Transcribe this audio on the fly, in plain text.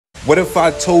What if I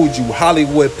told you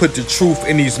Hollywood put the truth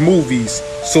in these movies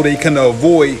so they can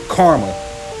avoid karma?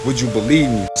 Would you believe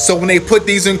me? So when they put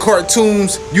these in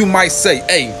cartoons, you might say,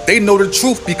 hey, they know the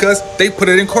truth because they put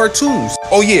it in cartoons.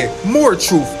 Oh yeah, more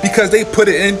truth because they put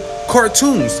it in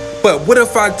cartoons. But what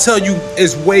if I tell you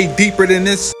it's way deeper than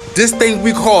this? This thing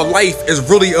we call life is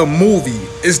really a movie.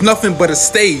 It's nothing but a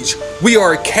stage. We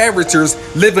are characters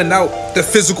living out the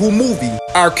physical movie.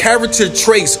 Our character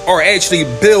traits are actually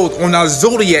built on our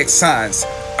zodiac signs.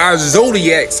 Our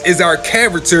zodiacs is our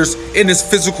characters in this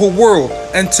physical world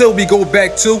until we go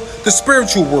back to the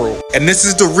spiritual world. And this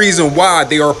is the reason why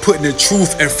they are putting the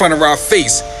truth in front of our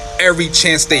face every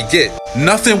chance they get.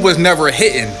 Nothing was never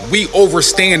hidden. We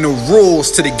overstand the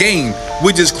rules to the game.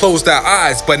 We just closed our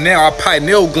eyes, but now our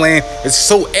pineal gland is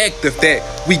so active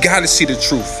that we gotta see the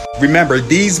truth. Remember,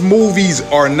 these movies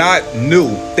are not new.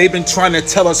 They've been trying to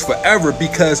tell us forever,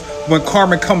 because when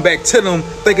karma come back to them,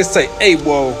 they can say, hey,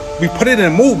 well, we put it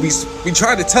in movies. We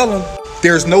tried to tell them.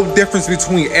 There's no difference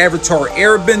between Avatar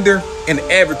Airbender and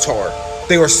Avatar.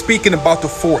 They are speaking about the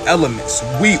four elements.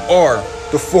 We are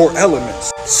the four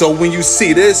elements. So when you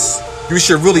see this, you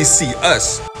should really see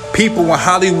us. People in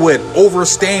Hollywood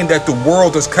overstand that the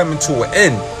world is coming to an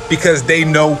end because they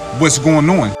know what's going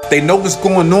on. They know what's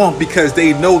going on because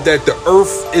they know that the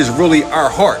earth is really our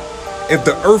heart. If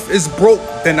the earth is broke,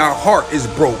 then our heart is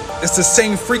broke. It's the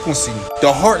same frequency.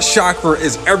 The heart chakra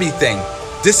is everything.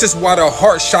 This is why the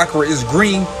heart chakra is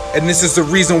green, and this is the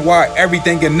reason why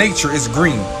everything in nature is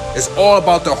green. It's all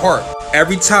about the heart.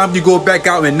 Every time you go back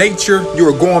out in nature, you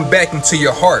are going back into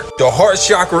your heart. The heart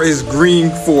chakra is green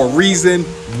for a reason.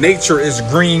 Nature is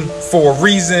green for a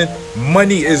reason.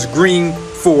 Money is green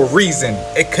for a reason.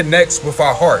 It connects with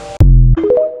our heart.